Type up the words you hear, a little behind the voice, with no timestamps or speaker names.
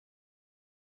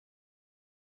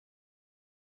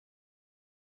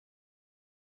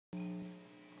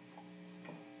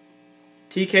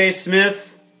TK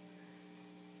Smith,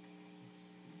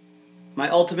 my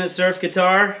ultimate surf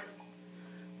guitar,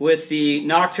 with the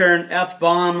Nocturne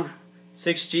Fbomb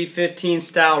 6G15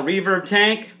 style reverb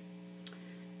tank,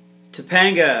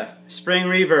 Topanga spring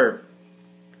reverb,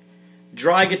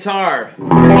 dry guitar,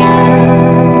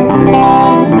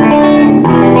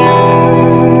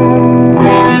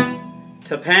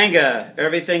 Topanga,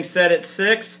 everything set at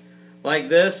 6 like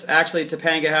this. Actually,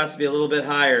 Topanga has to be a little bit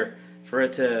higher for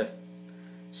it to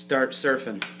start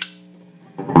surfing.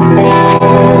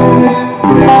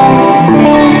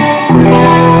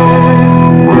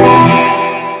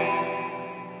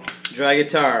 Dry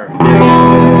guitar.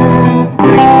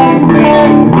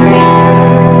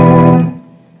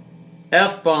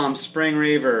 Fbomb spring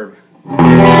reverb.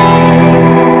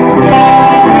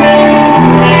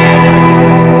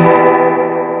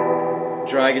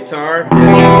 Dry guitar.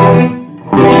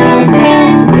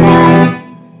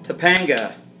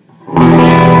 Topanga.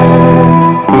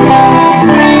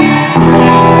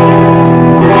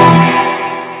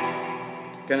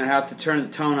 Gonna have to turn the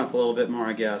tone up a little bit more,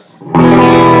 I guess.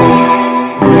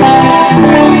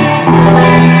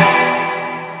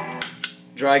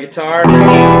 Dry guitar.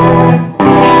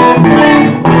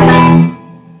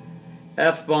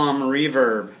 Fbomb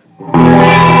reverb.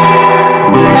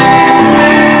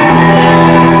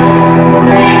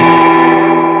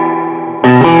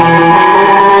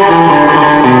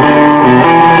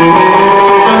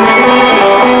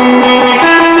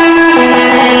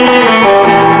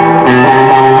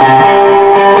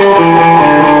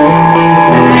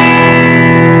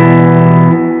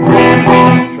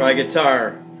 Dry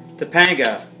guitar.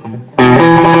 Topanga.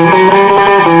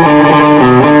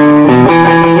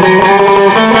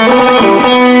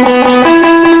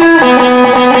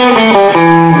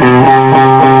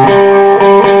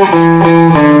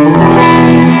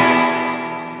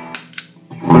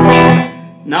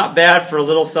 Not bad for a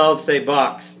little solid state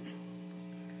box,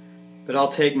 but I'll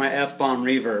take my Fbomb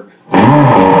reverb.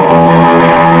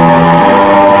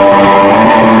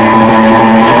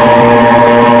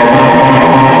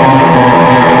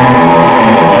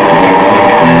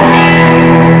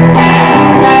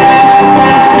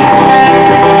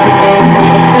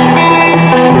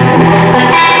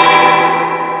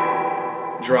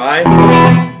 Dry.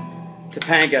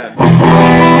 Topanga.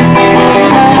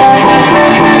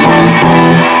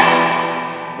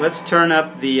 Let's turn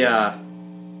up the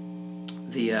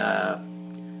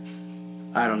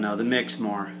I don't know, the mix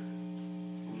more.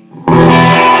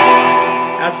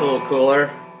 That's a little cooler.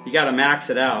 You got to max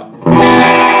it out.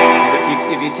 'Cause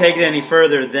if you take it any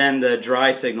further, then the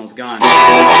dry signal's gone.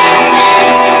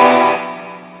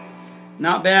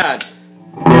 Not bad.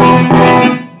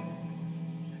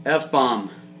 Fbomb.